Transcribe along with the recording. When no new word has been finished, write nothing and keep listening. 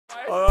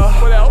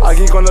I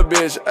geek on the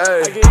bitch,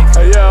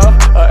 ayy.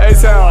 Yeah,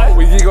 A-Town,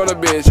 we geek on the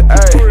bitch,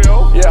 ayy.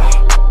 Yeah,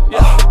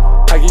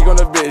 I geek on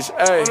the bitch,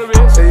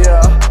 ayy.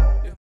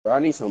 Yeah. Bro, I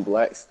need some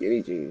black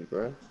skinny jeans,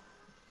 bro.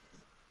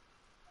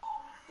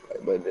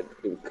 But the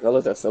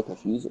colors are so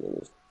confusing in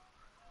this.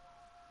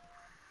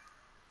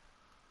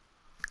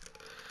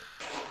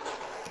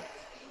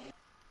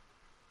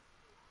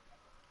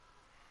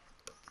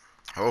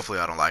 Hopefully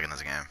I don't lag in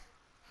this game.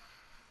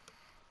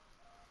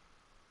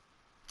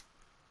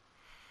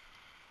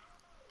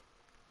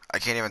 I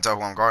can't even tell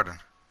who I'm guarding.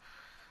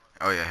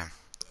 Oh yeah, him.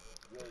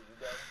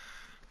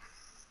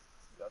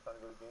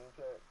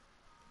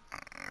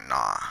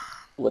 Nah.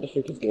 What the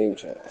frick is game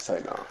chat? I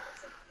say no.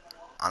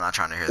 I'm not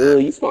trying to hear Ugh,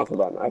 that. you talking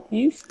about Nike?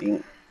 You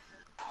stink.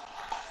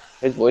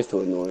 His voice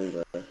too annoying,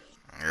 bro.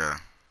 Yeah.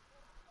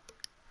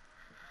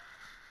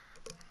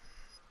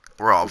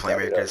 We're all Y'all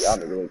playmakers.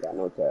 niggas ain't got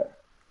no chat.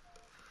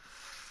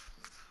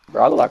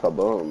 Bro, I look like a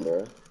bum, bro.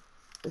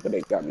 Look what they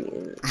got me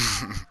in.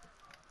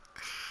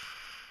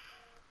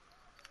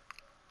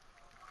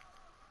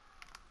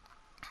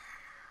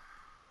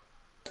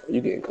 You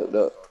getting cooked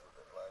up.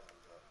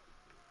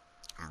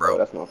 Bro. Oh,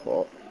 that's my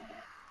fault.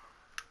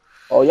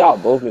 Oh, y'all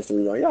both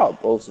mystery run. Y'all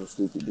both some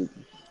stupid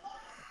dookie.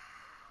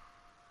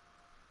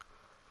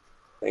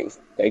 Thanks.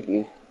 Thank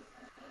you.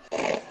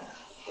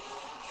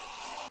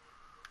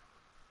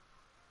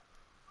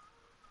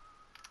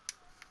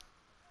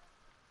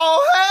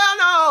 Oh hell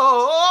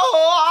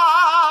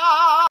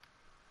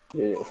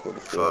no! Yeah, that's what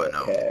it's Fuck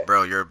no. cat.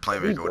 Bro, you're a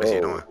playmaker. What is he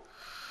doing?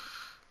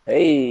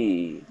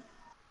 Hey.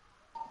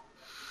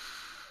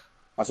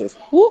 I said,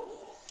 whoop,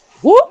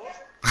 whoop.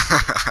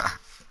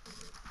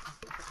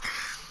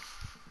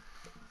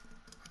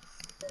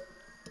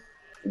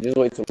 Just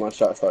wait till my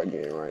shot start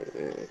getting right,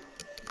 man.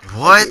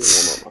 What?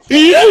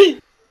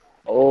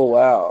 Oh,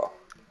 wow.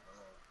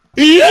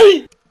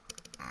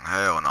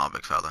 Hell no,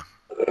 big fella.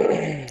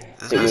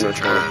 This Hit me man's in so the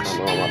corner. trash. I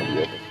know I'm about to be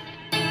open.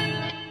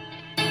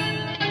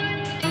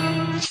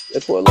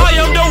 That's what I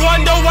am the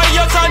one, the way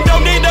your son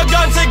don't need a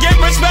gun to get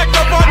respect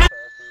up on it.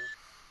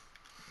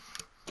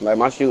 like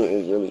my shooting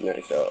is really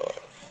nice, y'all.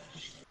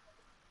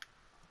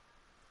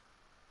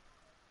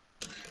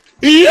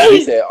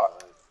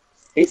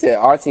 He said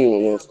our team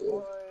will win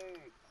score.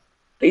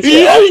 He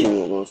said our team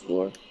will win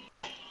score.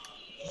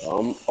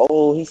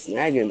 Oh, he's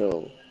snagging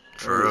though.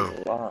 For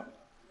real. Wow.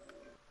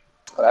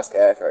 Oh, that's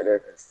cash right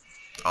there.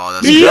 Oh,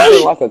 that's He's trash.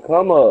 jumping like a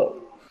come up.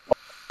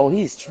 Oh,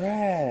 he's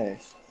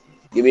trash.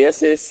 Give me an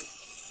assist.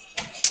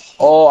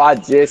 Oh, I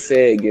just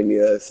said give me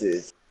an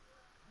assist.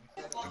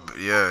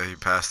 Yeah, he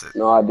passed it.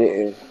 No, I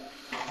didn't.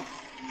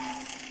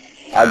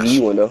 I'll give Cash.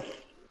 you one though.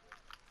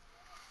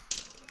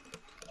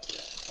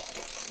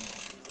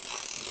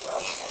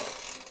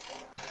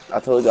 I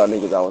told y'all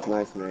niggas I was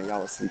nice, man.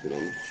 Y'all was sleeping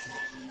on me.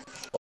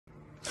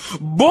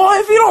 Boy,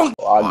 if you don't.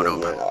 Oh, I'll Wide give him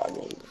open. that. I'll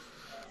give him that.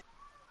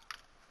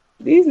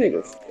 These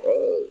niggas,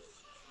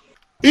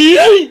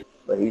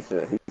 but he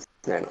should. He's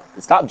snagging.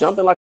 Stop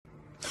jumping like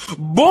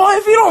Boy,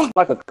 if you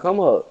don't. a come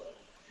up.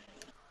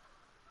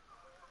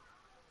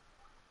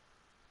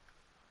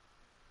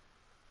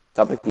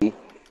 Top the key.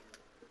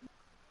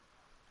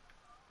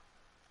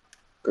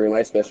 Green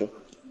light special.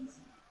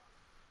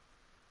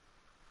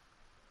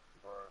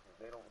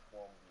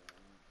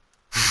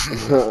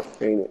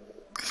 Ain't it?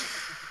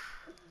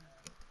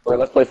 Alright,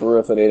 let's play for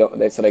real so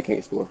they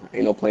can't score.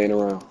 Ain't no playing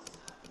around.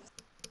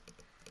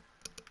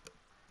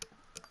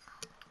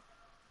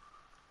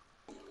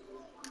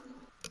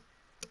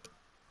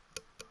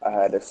 I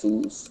had a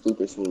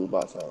super smooth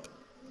box out.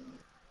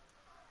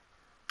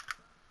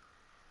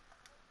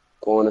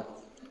 Corner.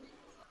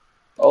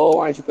 Oh,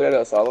 why didn't you put that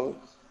up, Solomon?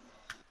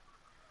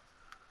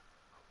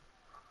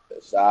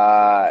 Good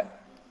shot.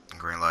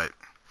 Green light.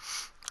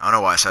 I don't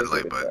know why I said This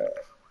late, nigga but trash.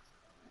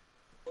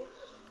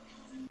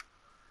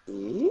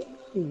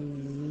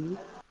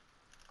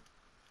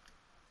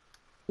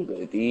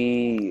 Good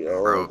D.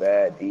 Oh, bro,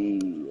 bad D.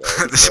 Oh,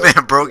 he this broke.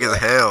 man broke as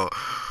hell.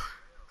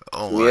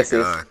 Oh Give me my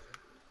assist. god.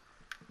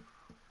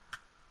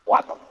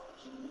 What the?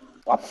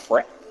 What the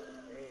frick?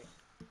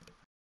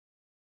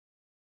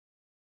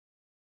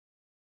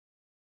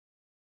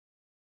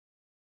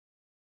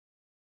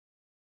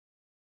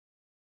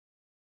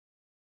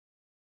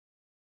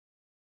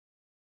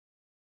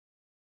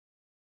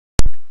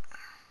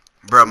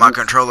 Bro, my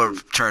controller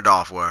turned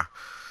off. Where?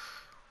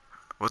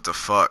 What the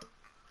fuck?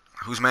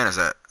 Whose man is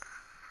that?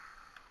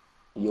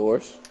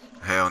 Yours.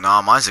 Hell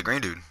nah, mine's the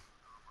green dude.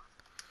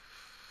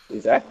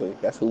 Exactly.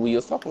 That's who we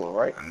was talking about,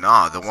 right?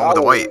 Nah, the one with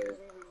the Solomon. white.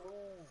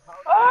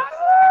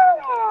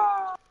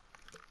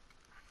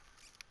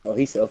 Oh,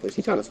 he's selfish.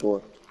 He's trying to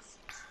score.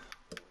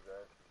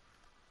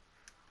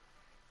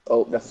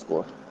 Oh, that's a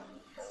score.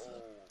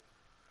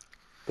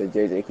 Because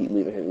JJ keep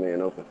leaving his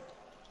man open.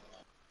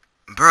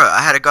 Bro,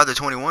 I had to guard the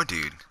 21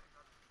 dude.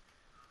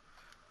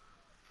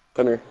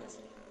 Come here.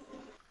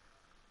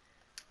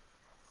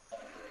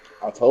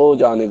 I told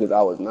y'all niggas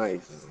I was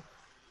nice.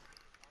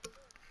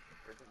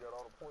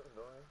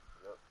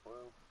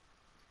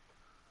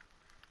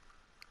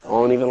 I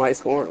don't even like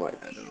scoring like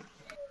that, though.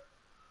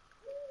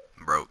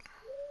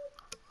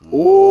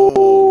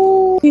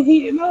 Ooh, he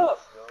heating up.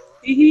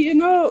 He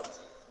heating up.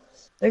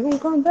 They gonna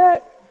come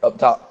back up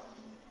top.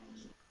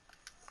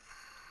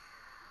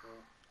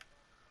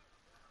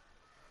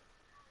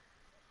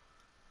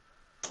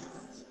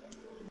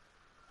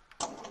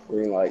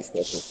 Green light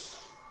special.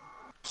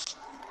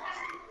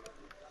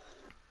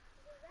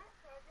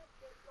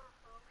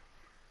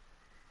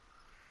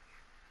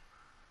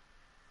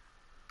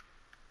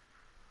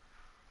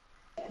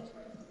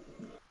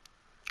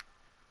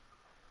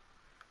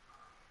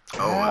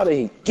 How did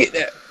he get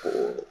that?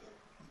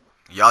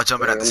 Y'all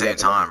jumping at the same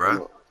time,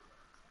 bro.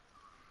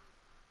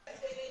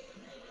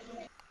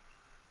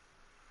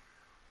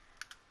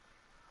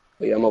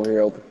 But yeah, I'm over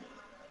here open.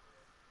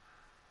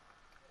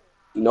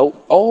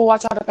 Nope. Oh, I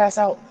tried to pass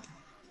out.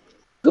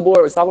 Good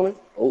boy, Solomon.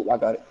 Oh, I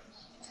got it.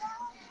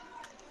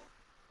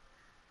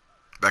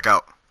 Back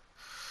out.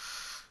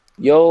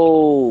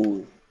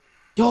 Yo.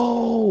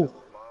 Yo.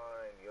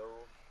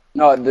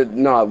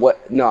 No,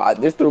 what? No,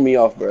 this threw me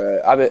off, bro.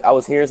 I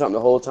was hearing something the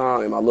whole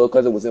time, and my little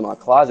cousin was in my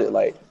closet,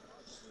 like,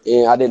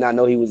 and I did not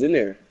know he was in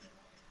there.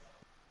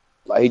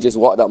 Like, he just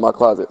walked out my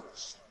closet.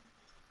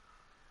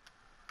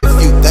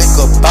 If you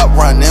think about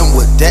running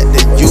with that,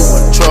 then you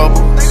in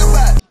trouble.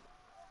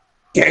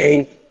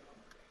 Gang.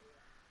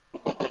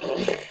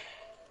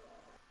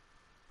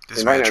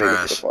 This man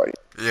trash.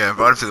 Yeah,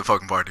 invite him to the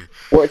fucking party.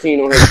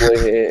 14 on his boy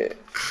head.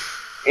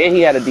 And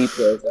he had a D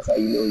plus. That's how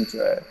you know he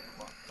trash.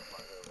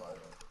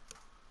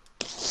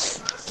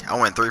 I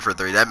went 3 for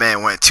 3. That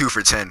man went 2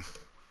 for 10.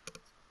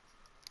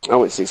 I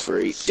went 6 for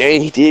 8.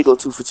 Dang, he did go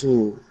 2 for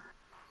 10.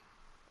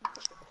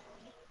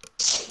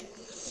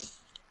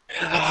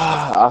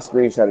 I'll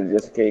screenshot it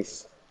just in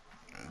case.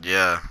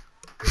 Yeah.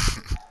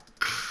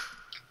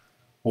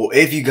 Well,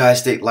 if you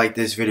guys did like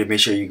this video,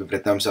 make sure you give it a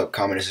thumbs up,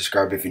 comment, and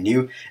subscribe if you're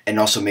new. And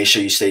also make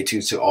sure you stay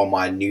tuned to all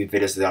my new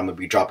videos that I'm going to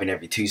be dropping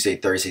every Tuesday,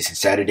 Thursdays, and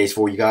Saturdays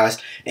for you guys.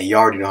 And you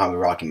already know how we're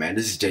rocking, man.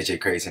 This is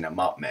jjkraze, and I'm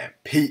out, man.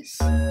 Peace.